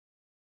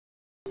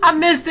I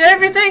missed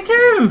everything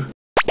too!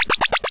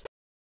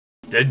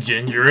 The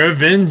Ginger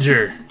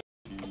Avenger.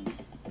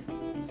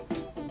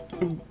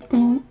 Ooh,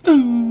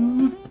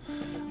 ooh.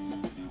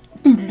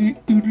 Oodly,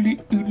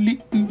 oodly,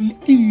 oodly,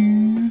 oodly,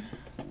 ooh.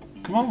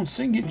 Come on,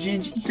 sing it,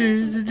 Gingy.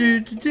 Do, do,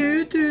 do,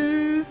 do,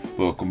 do.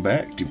 Welcome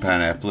back to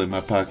Pineapple in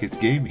My Pockets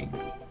Gaming.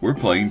 We're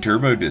playing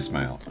Turbo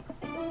Dismount.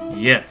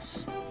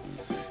 Yes.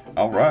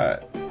 Alright,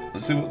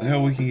 let's see what the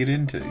hell we can get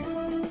into.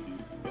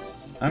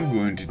 I'm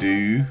going to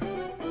do...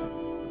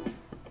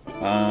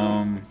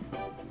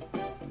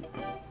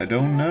 I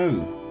don't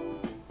know.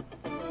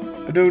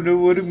 I don't know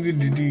what I'm going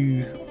to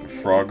do.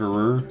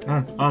 Froggerer.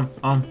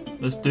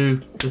 Let's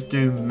do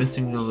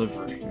missing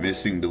delivery.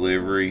 Missing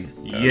delivery.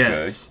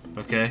 Yes.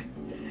 Okay.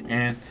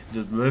 And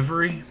the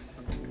delivery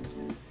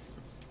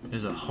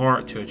is a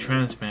heart to a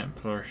transplant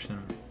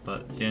person,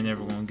 but they're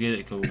never gonna get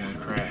it because we're gonna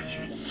crash.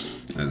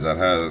 Is that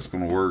how that's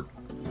gonna work?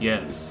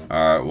 Yes.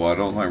 Alright, well I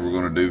don't think we're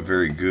gonna do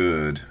very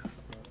good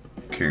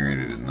carrying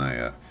it in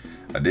that.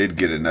 I did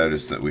get a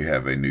notice that we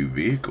have a new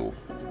vehicle.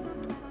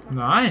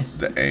 Nice.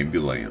 The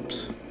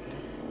ambulance.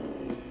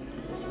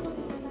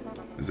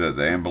 Is that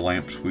the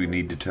ambulance we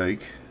need to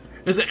take?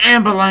 It's an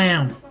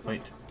ambulam.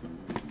 Wait.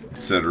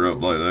 Set her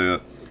up like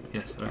that?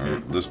 Yes, okay.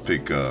 Right, let's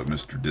pick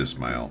Mr.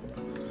 Dismount.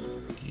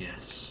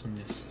 Yes.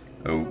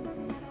 Oh.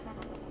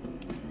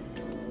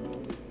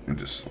 And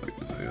just select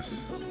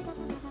this.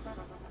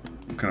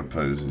 What kind of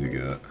pose has he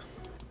got?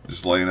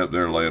 Just laying up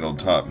there, laying on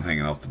top and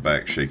hanging off the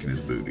back, shaking his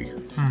booty.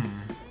 And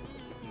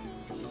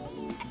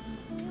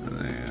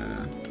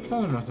then...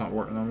 That's not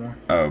working no more.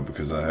 Oh,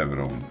 because I have it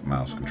on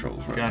mouse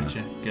controls right now.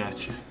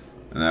 Gotcha.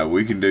 And now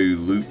we can do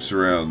loops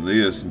around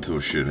this until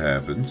shit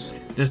happens.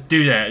 Just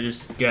do that.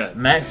 Just get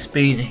max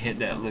speed and hit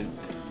that loop.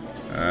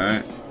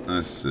 Alright,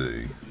 let's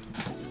see.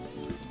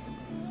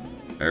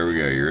 There we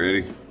go, you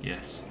ready?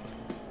 Yes.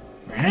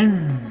 I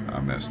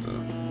messed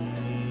up.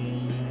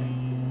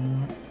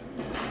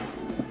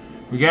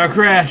 We got a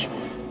crash.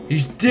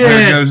 He's dead.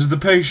 There goes the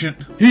patient.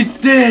 He's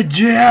dead,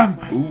 Jim.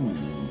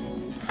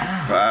 Ooh,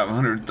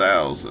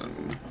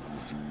 500,000.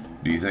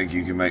 Do you think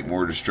you can make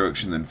more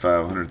destruction than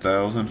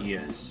 500,000?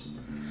 Yes.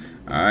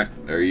 Alright,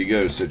 there you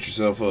go. Set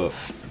yourself up.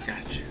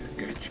 Gotcha.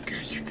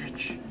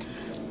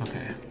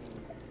 Okay.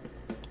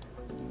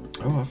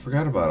 Oh, I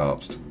forgot about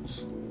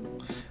obstacles.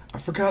 I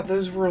forgot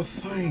those were a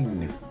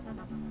thing.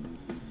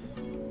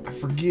 I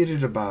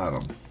forgetted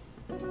about them.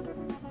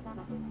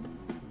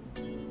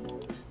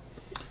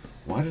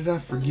 Why did I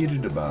forget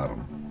it about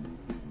them?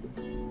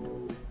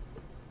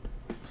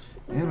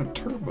 And a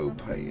turbo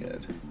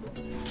pad.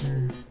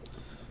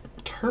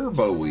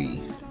 Turbo-y.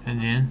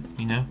 And then,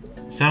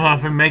 somehow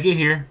if we make it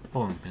here,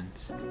 bowling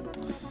pins.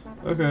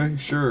 Okay,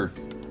 sure.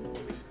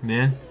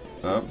 Then?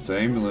 Oh, it's an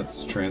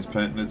ambulance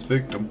transplanting its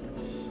victim.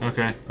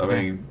 Okay. I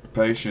mean,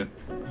 patient.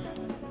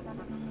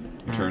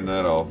 Turn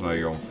that off, now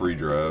you're on free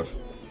drive.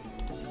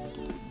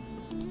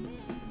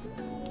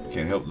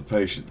 Can't help the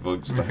patient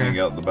folks to hang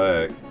out the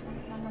back.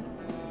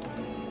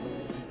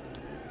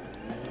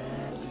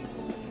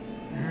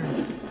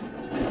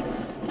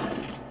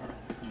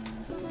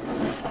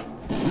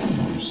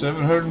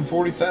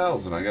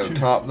 740,000. I gotta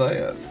top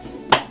that.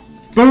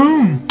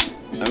 Boom!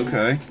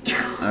 Okay.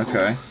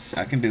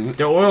 I can do it.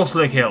 The oil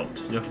slick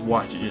helped. Just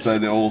watch it. Say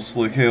the oil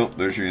slick helped.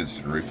 There's your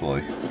instant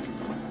replay.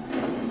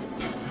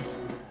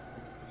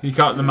 He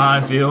caught the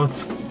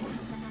minefields.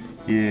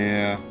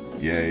 Yeah,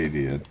 he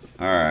did.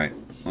 Alright,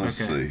 let's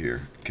see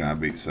here. Can I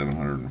beat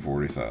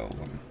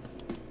 740,000?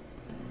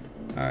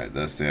 Alright,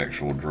 that's the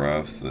actual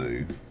drive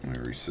through. Let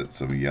me reset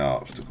some of your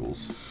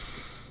obstacles.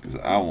 Because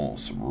I want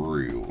some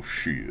real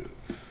shit.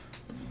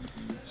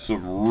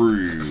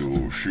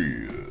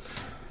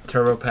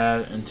 Turbo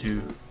pad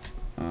into...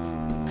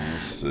 let's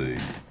see.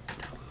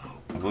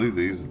 I believe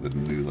these are the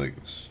new,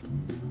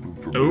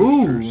 booper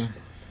Ooh. boosters.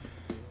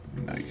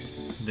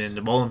 Nice. Then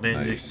the bowling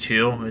pin just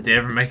chill if they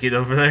ever make it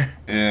over there.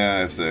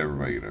 Yeah, if they ever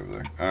make it over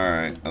there.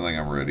 Alright, I think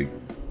I'm ready.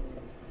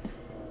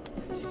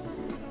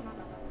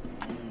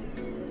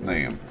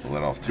 Damn, I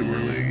let off too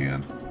early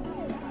again.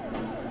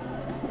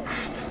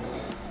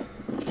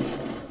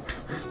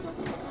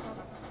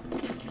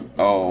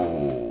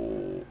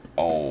 Oh,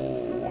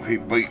 he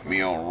beat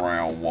me on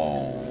round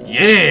one.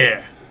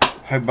 Yeah.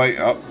 Hey,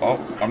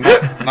 I'm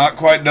not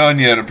quite done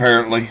yet,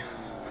 apparently.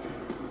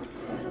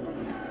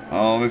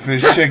 Oh, let me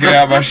finish checking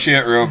out my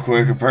shit real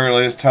quick.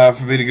 Apparently, it's time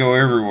for me to go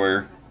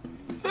everywhere.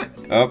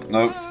 Oh,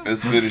 nope,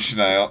 it's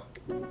finishing out.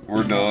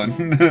 We're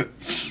done.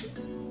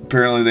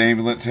 Apparently, the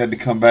ambulance had to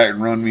come back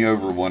and run me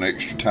over one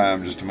extra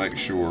time just to make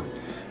sure.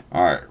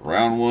 Alright,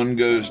 round one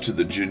goes to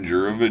the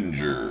Ginger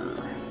Avenger.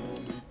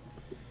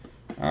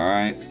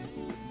 Alright,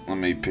 let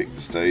me pick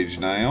the stage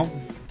now.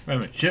 Wait a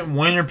minute, shouldn't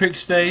Winner pick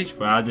stage?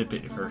 Well, I did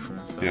pick the first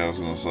one. So. Yeah, I was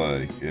going to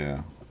say,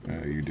 yeah,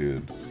 you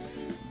did.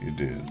 You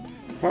did.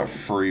 What about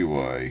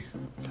Freeway?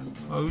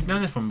 Well, we've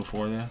done this one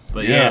before, though.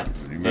 But yeah,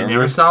 they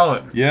never saw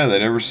it. Yeah, they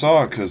never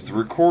saw it because the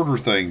recorder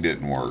thing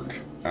didn't work.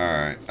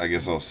 Alright, I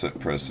guess I'll set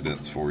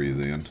precedence for you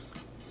then.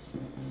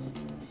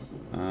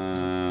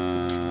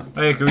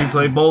 Hey, we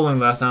played bowling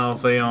last time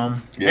with a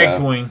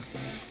X-wing.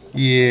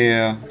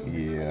 Yeah,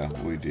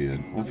 we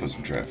did. We'll put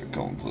some traffic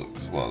cones up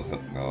as well.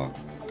 No,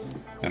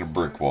 and a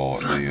brick wall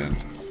at the end.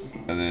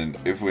 And then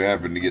if we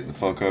happen to get the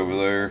fuck over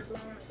there,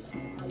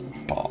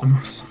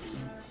 bombs.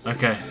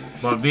 Okay,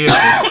 what vehicle?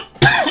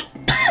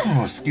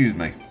 Oh, excuse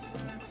me.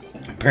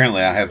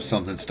 Apparently I have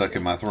something stuck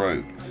in my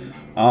throat.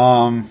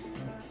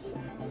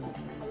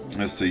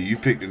 Let's see, you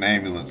picked an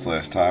ambulance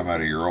last time out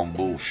of your own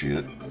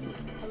bullshit.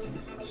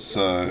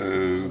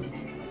 So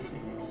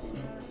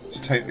let's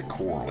take the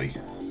Corley.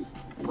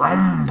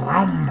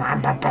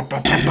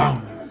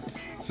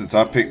 Since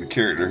I picked the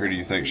character, who do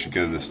you think should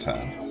go this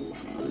time?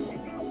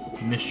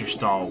 Mr.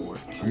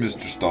 Stalwart.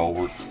 Mr.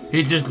 Stalwart.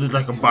 He just looks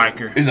like a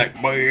biker. He's like,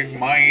 big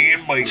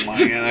man, big man.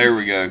 There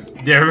we go.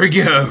 There we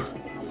go.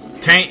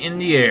 Tank in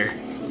the air.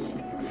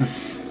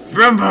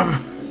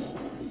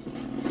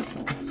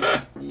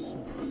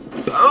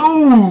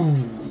 Oh!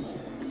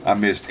 I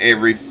missed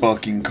every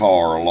fucking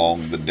car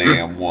along the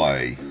damn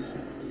way.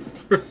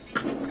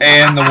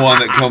 And the one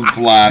that come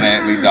flying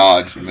at me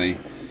dodged me.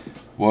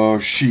 Well,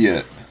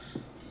 shit.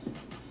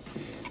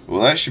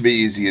 Well, that should be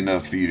easy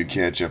enough for you to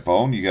catch up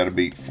on. You got to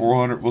beat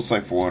 400. We'll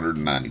say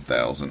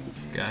 490,000.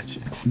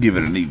 Gotcha. Give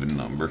it an even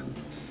number.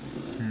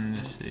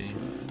 Let's see.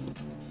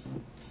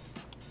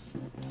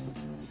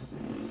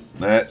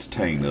 That's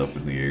Tane up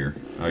in the air.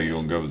 Oh, you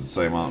gonna go with the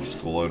same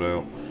obstacle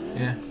loadout?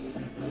 Yeah.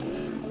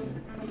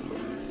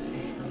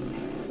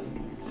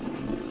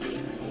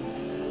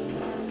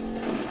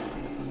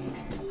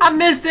 I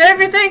missed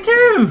everything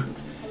too.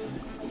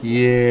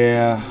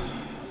 Yeah.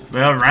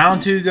 Well,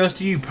 round 2 goes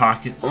to you,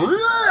 Pokkits.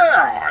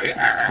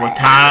 We're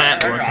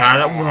tied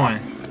at 1.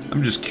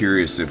 I'm just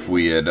curious if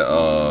we had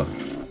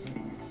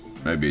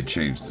maybe had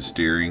changed the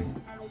steering.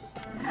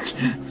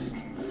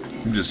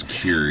 I'm just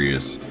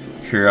curious.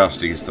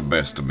 Curiosity gets the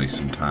best of me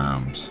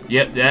sometimes.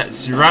 Yep,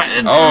 that's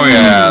right. Oh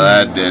yeah,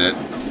 that did it.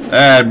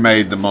 That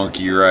made the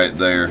monkey right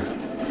there.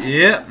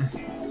 Yep.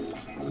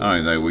 I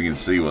don't even think we can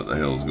see what the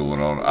hell's going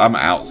on. I'm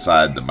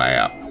outside the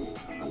map.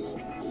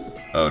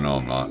 Oh no,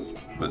 I'm not.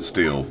 But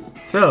still.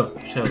 So,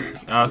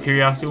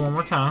 curiosity one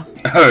more time.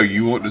 Oh,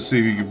 you want to see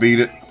if you can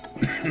beat it?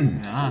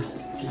 Nah.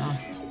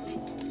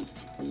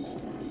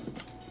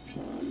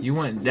 You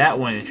went that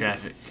way in the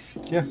traffic.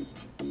 Yeah.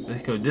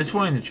 Let's go this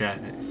way in the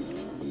traffic.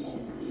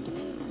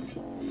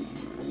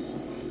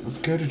 Let's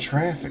go to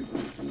traffic.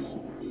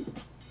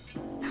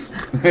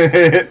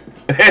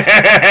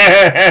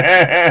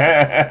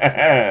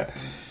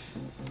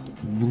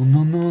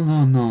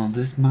 No.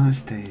 This is my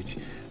stage.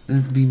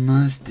 This be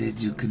my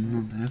stage. You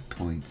cannot have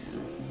points.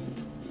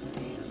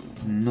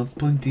 No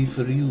pointy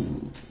for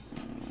you.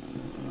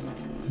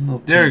 No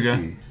pointy. There we go.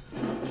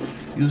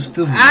 You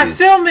still missed. I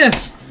still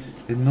missed.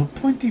 And no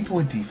pointy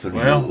for you.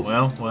 Well.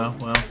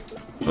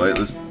 Wait,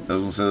 let's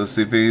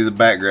see if any of the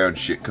background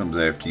shit comes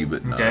after you,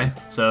 but no. Okay,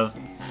 so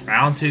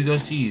round 2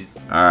 goes to you.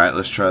 Alright,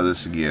 let's try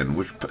this again.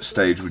 Which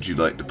stage would you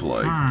like to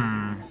play?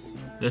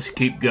 Let's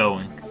keep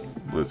going.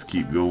 Let's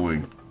keep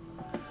going.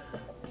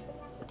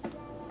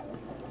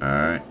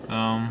 Alright.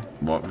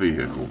 What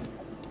vehicle?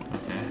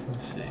 Okay,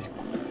 let's see.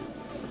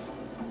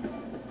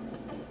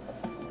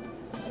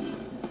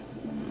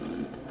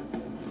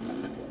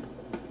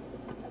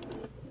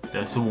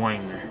 That's a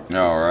winger.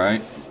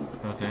 Alright.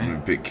 Okay. I'm gonna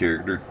pick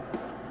character.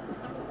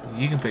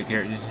 You can pick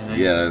characters.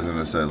 Yeah, that's what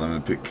I said. Let me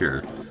pick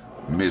character.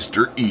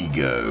 Mr.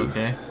 Ego.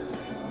 Okay.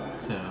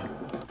 So.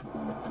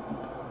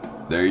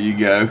 There you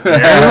go.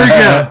 There we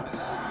go.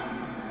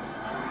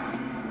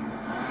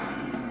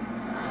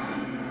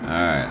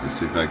 Alright, let's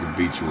see if I can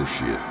beat your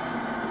shit.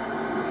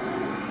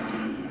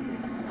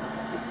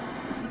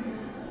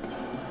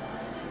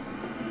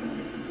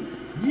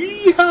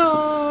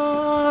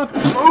 Yeehaw!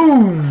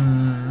 Boom!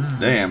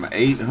 Damn,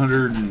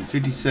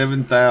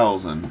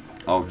 857,000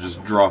 off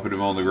just dropping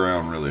him on the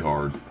ground really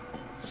hard.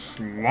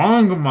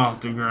 Slung him off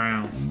the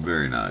ground.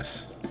 Very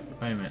nice.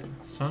 Wait a minute.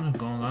 Something's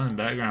going on in the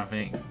background, I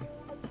think.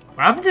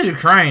 What happened to the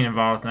crane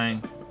involved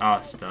thing? Oh,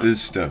 it's stuck. It's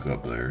stuck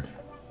up there.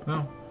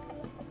 Well,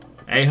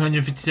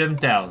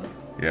 857,000.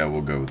 Yeah,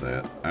 we'll go with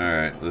that.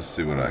 Alright, let's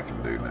see what I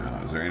can do now.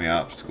 Is there any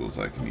obstacles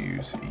I can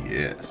use?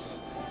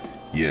 Yes.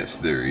 Yes,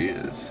 there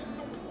is.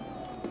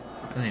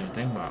 I didn't even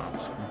think about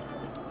obstacles.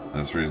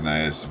 That's the reason I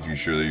asked if you're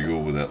sure that you're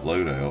going with that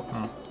loadout.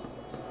 Oh.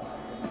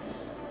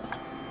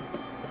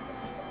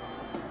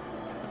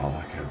 All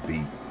I gotta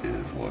beat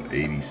is, what,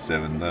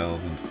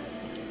 87,000?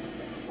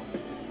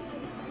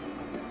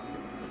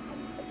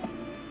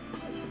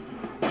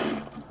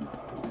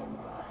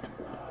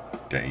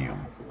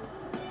 Damn.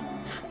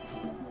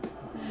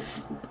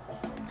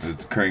 Is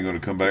the crane going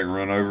to come back and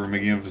run over him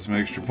again for some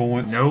extra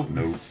points? Nope.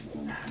 Nope.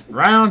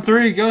 Round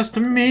 3 goes to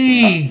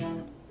me.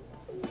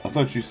 I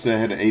thought you said I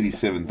had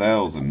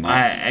 87,000. I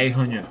had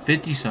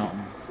 850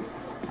 something.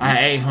 I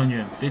had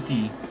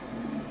 850.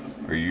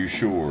 Are you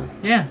sure?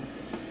 Yeah.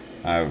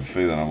 I have a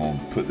feeling I'm going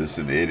to put this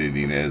in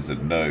editing as a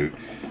note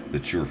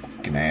that you're a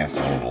fucking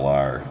asshole and a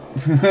liar.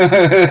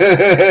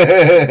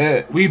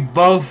 We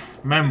both,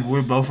 remember,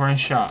 we both were in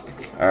shock.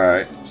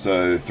 Alright,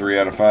 so 3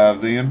 out of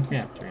 5 then?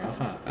 Yeah, 3 out of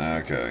 5.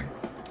 Okay.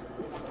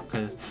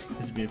 Because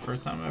this will be the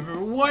first time I've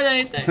ever won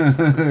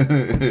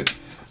anything.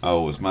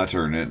 Oh, it's my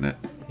turn, isn't it?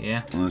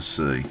 Yeah. Let's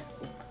see.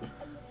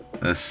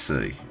 Let's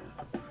see.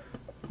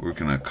 Where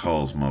can I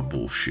cause my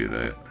bullshit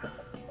at?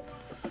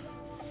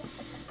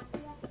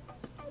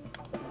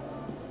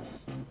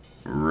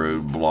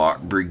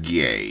 Roadblock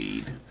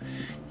Brigade.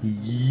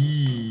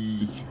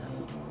 Yee.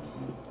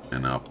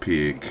 And I'll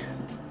pick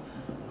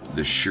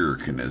the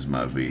Shuriken as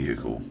my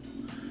vehicle.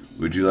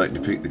 Would you like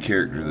to pick the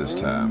character this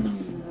time?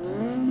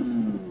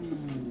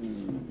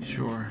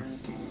 Sure.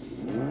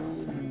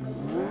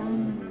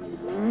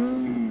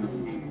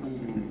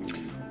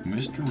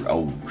 Mr.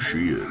 Oh,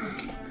 shit.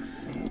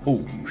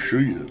 Oh,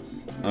 shit.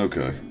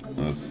 Okay,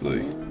 let's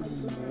see.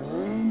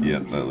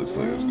 Yep, that looks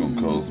like it's going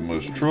to cause the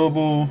most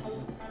trouble.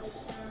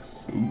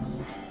 Ooh.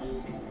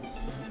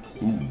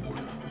 Ooh.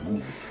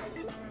 Oof.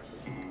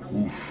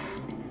 Oof.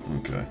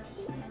 Okay.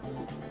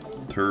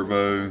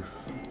 Turbo.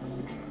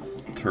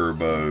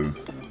 Turbo.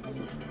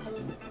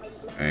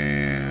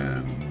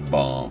 And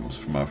bombs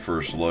for my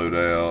first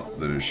loadout.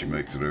 Then if she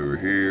makes it over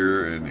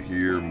here and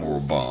here, more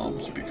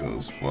bombs.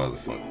 Because why the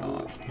fuck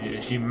not? Yeah,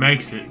 she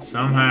makes it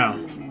somehow.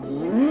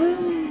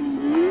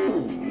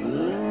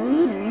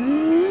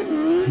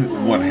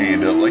 One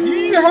hand up like,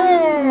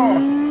 yeehaw!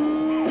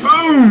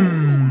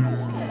 Boom!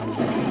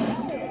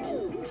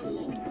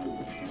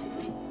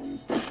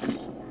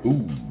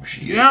 Ooh,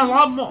 shit. Yeah, a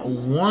lot more.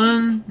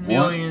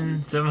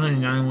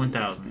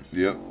 1,791,000.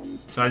 Yep.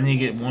 So I need to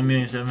get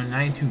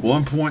 1,792,000.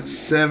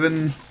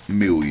 1.7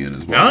 million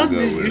is what No, we'll go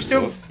with. you're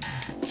still.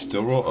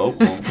 Still roll. Oh,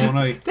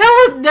 1.8.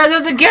 That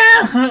doesn't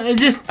count. It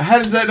just. How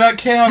does that not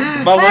count?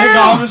 My leg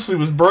obviously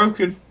was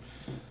broken.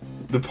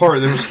 The part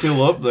that was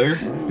still up there.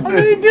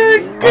 I mean,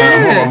 good.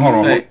 Hold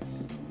on. Hey,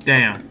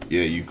 damn.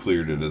 Yeah, you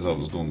cleared it as I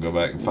was going to go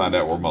back and find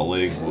out where my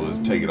leg was,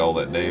 taking all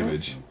that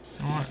damage.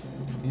 What?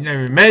 You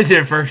never made it to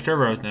the first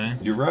turbo thing.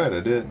 You're right, I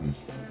didn't.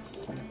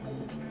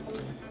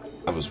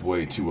 I was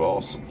way too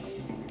awesome.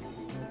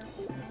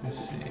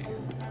 Let's see.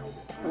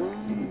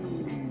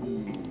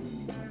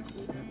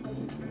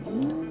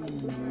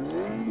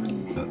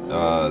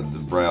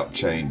 The route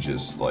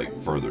changes like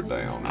further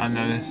down. I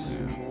noticed.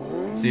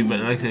 Yeah. See, but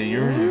like I said,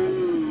 yours.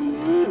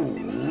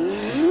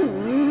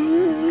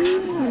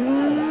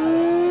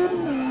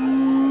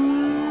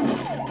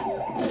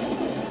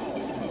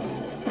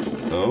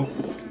 Oh.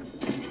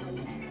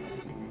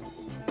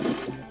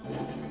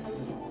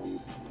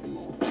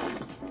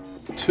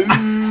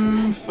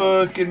 Two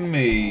fucking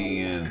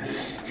million.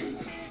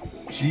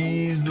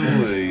 Jeez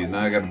Louise. Now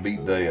I gotta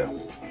beat that.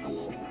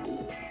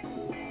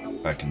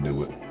 I can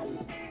do it.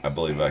 I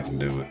believe I can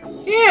do it.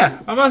 Yeah,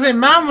 I'm about to say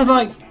mine was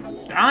like,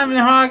 I don't even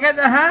know how I got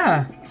that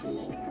high.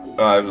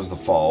 It was the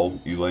fall.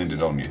 You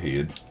landed on your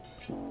head.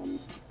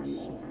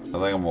 I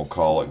think I'm gonna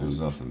call it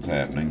because nothing's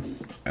happening.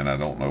 And I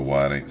don't know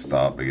why it ain't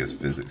stopped. I guess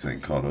physics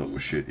ain't caught up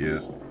with shit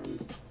yet.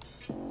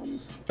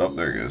 Oh,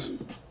 there it goes.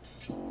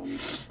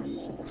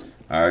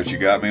 Alright, you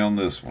got me on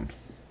this one.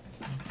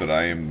 But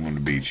I am going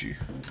to beat you.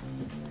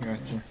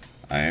 Gotcha.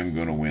 I am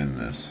going to win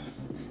this.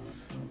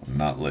 I'm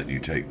not letting you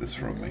take this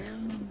from me.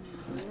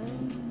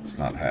 It's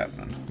not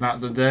happening. Not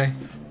today.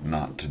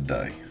 Not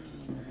today.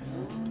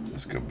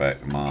 Let's go back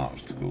to my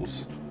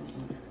obstacles.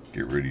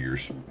 Get rid of your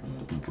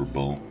super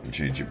bump and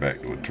change it back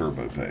to a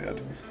turbo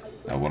pad.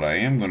 Now what I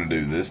am going to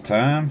do this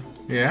time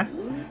Yeah.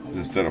 is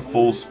instead of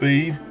full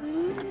speed,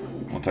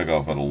 I'm going to take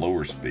off at a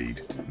lower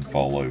speed and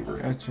fall over.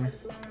 Gotcha.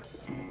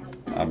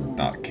 I'm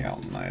not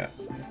counting that.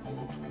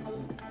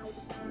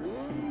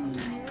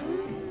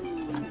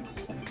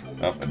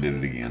 Oh, I did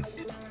it again.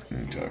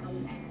 Okay.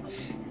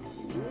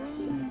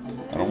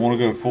 I don't want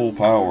to go full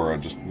power. I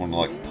just want to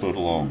like put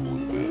along a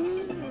little bit.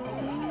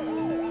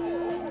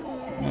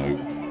 Nope.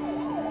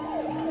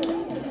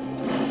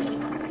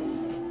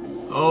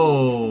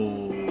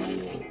 Oh.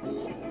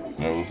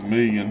 That was a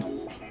million.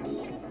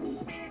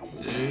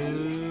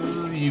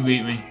 Dude, you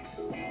beat me.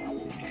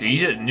 So you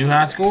hit a new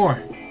high score.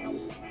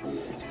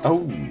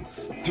 Oh,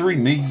 3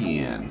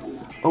 million.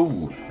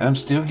 Oh, and I'm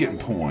still getting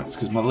points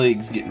because my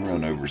leg's getting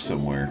run over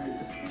somewhere.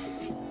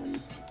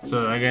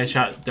 So I got a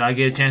shot. Do I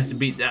get a chance to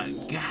beat that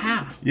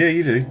guy? Yeah,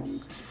 you do.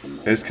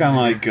 It's kind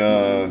of like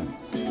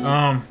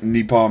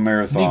Nippon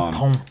Marathon.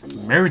 Nippon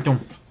Marathon.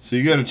 So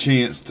you got a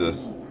chance to,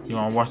 You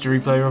want to watch the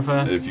replay real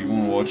fast? if you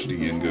want to watch it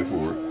again, go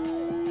for it.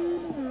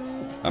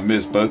 I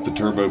missed both the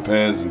turbo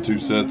pads and 2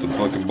 sets of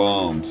fucking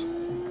bombs.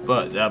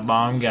 But that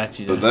bomb got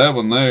you. But that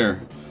one there,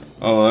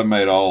 oh, that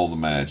made all the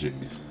magic.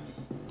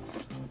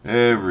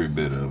 Every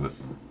bit of it.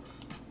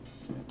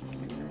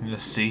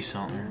 Let's see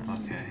something.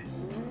 Okay.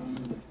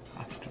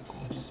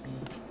 Obstacles.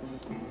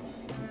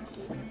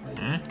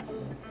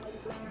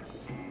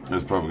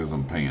 That's probably because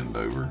I'm panned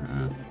over.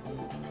 Yeah.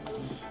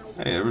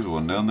 Hey, there was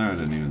one down there I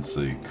didn't even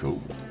see.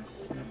 Cool.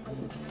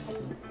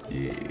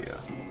 Yeah.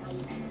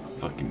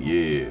 Fucking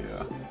yeah.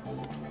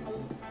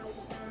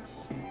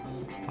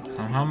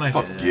 Somehow make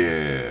Fuck it.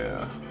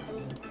 yeah.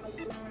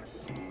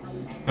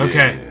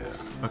 Okay.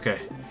 Yeah. Okay.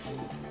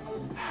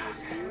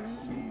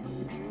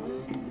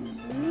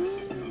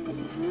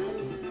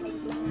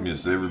 Give me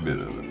missed every bit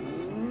of it.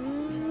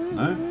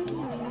 No?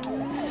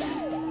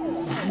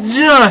 It's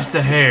just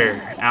a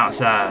hair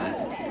outside.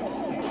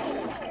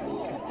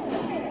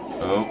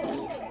 Oh.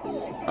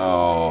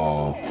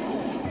 Oh.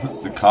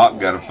 The cop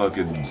got a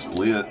fucking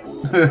split.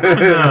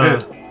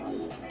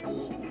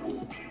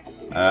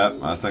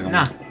 I think I'm...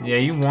 Nah. Yeah,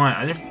 you won.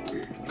 I just...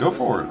 Go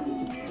for it.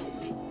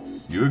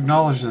 You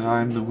acknowledge that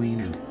I am the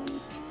wiener.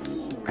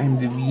 I am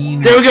the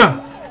wiener. There we go.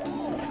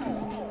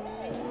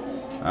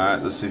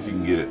 Alright, let's see if you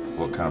can get it.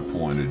 What kind of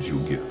pointage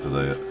you'll get for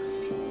that.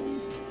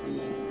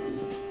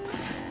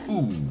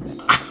 Ooh.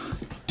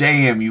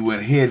 Damn, you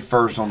went head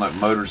first on that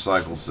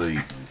motorcycle seat.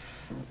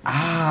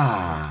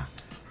 Ah.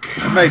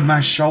 That made my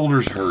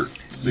shoulders hurt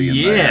seeing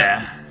that.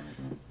 Yeah.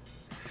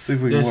 Let's see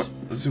if we can let's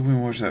see if we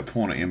can watch that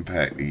point of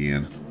impact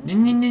again.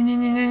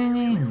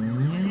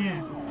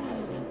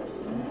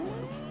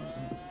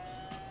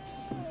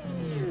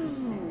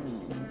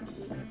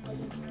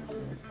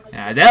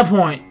 Now, at that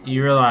point,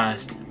 you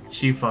realized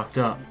she fucked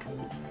up.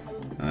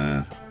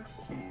 Right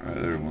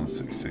there,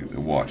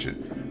 116. Watch it.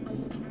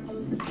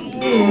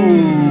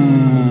 Ooh.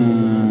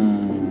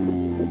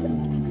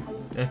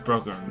 That's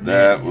broken.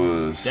 That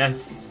was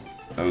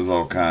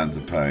all kinds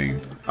of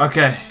pain.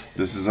 Okay.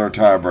 This is our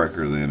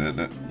tiebreaker then, isn't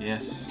it?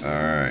 Yes.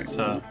 Alright.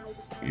 So,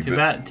 too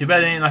bad it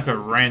ain't like a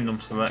random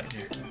select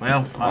here.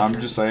 Well, I'm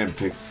just saying,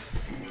 pick.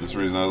 This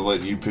reason I was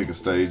letting you pick a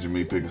stage, and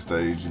me pick a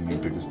stage, and you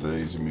pick a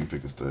stage, and me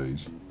pick a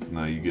stage.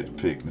 Now you get to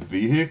pick the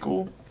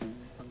vehicle.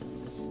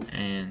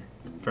 And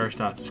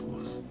first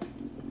obstacles.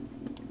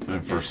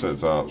 And first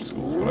sets of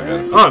obstacles, but I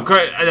gotta pick. Oh,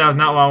 great. That was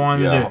not what I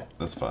wanted to do.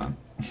 That's fine.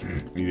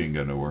 You didn't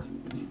go nowhere.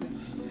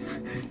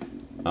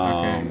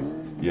 Okay.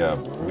 Yeah,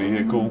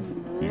 vehicle.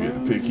 You get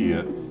to pick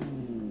it.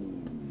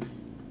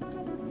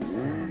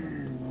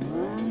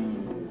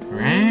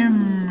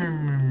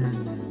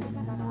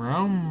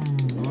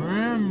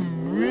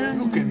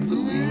 You can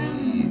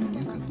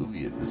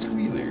Louis it, the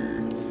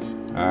squealer.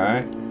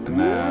 Alright, and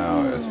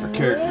now as for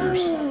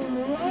characters.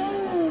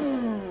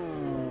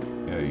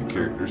 Yeah, you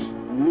characters.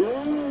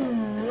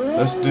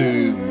 Let's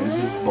do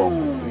Mrs.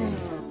 Bumblebee.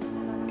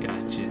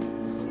 Gotcha.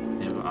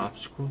 You have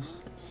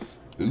obstacles?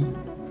 Ooh.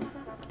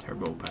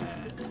 Turbo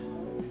pad.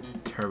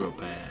 Turbo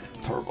pad.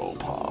 Turbo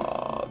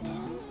pod.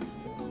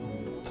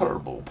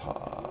 Turbo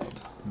pod.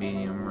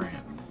 Medium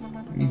ramp.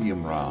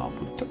 Medium ramp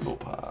with turbo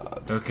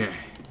pod. Okay.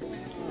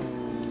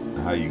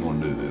 How you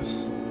gonna do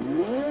this?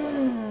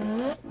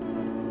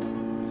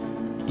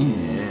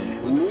 Yeah.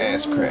 With the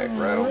ass crack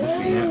right on the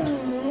feet.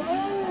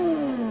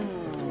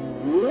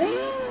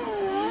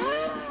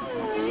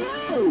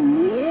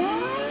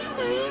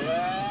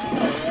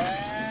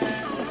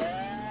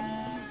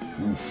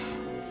 Oof.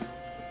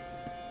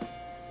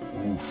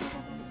 Oof.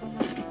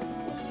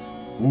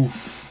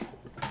 Oof.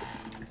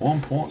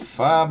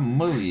 1.5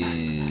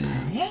 million.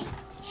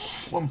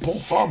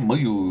 1.5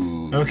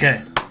 million.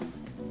 Okay.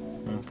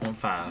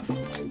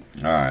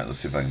 1.5. Alright, let's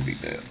see if I can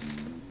beat that.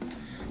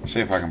 See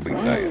if I can beat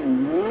that.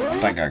 I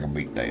think I can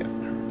beat that.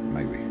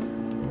 Maybe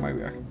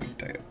I can beat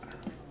that.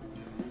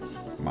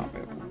 Might be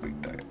able to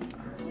beat that.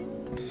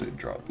 Let's see,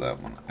 drop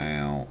that one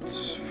out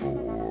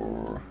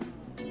for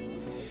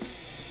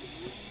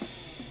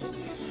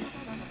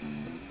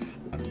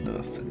a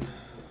nothing.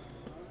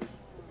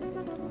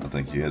 I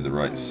think you had the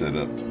right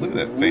setup. Look at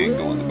that fan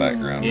go in the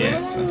background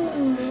dancing.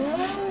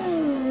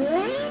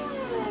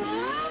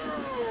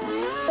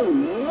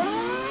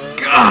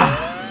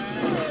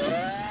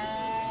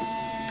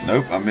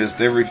 Nope, I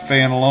missed every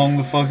fan along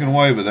the fucking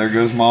way, but there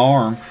goes my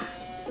arm.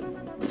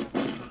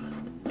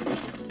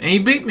 And he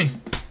beat me.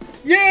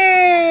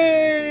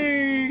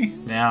 Yay!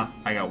 Now,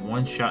 I got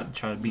one shot to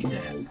try to beat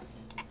that.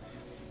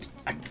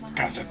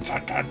 Gotcha.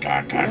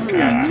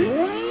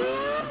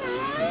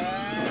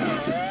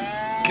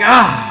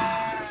 God!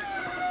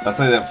 I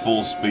think that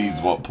full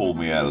speed's what pulled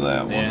me out of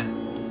that one. Yeah.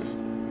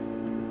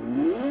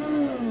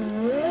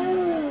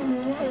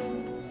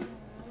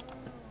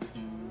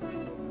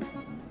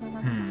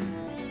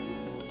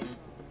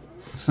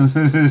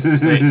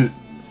 Wait.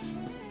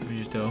 We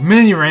just do a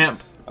mini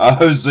ramp.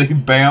 Oh, so you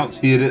bounce,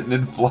 hit it, and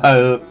then fly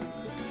up.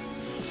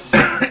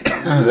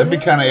 That'd be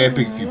kind of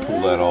epic if you pull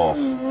that off.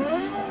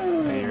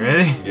 Are you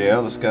ready? Yeah,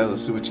 let's go.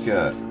 Let's see what you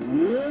got.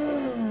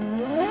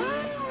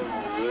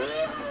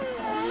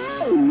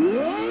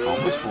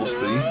 Almost full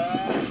speed.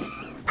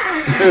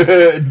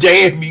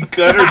 Damn, you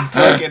cut her in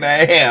fucking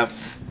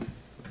half.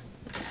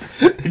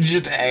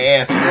 Just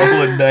ass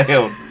rolling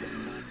down.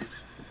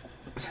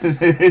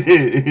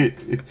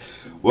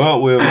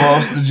 Well, we've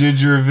lost the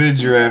Ginger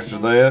Avenger after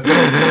that.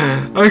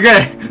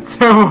 Okay,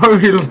 so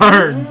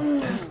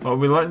what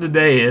we learned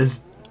today is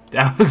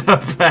that was a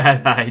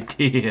bad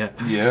idea.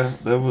 Yeah,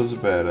 that was a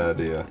bad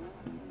idea.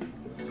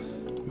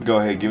 Go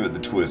ahead, give it the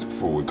twist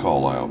before we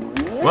call out.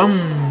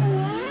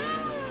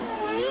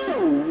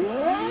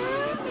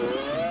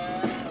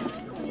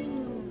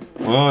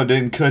 Well, it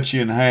didn't cut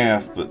you in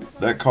half, but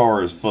that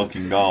car is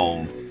fucking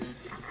gone.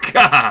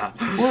 God.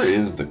 Where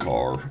is the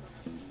car?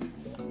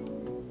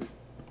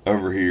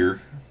 Over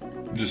here.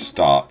 Just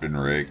stopped and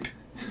wrecked.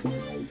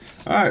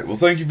 Alright, well,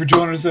 thank you for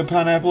joining us at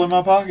Pineapple in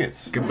My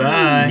Pockets.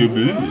 Goodbye.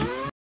 Goodbye.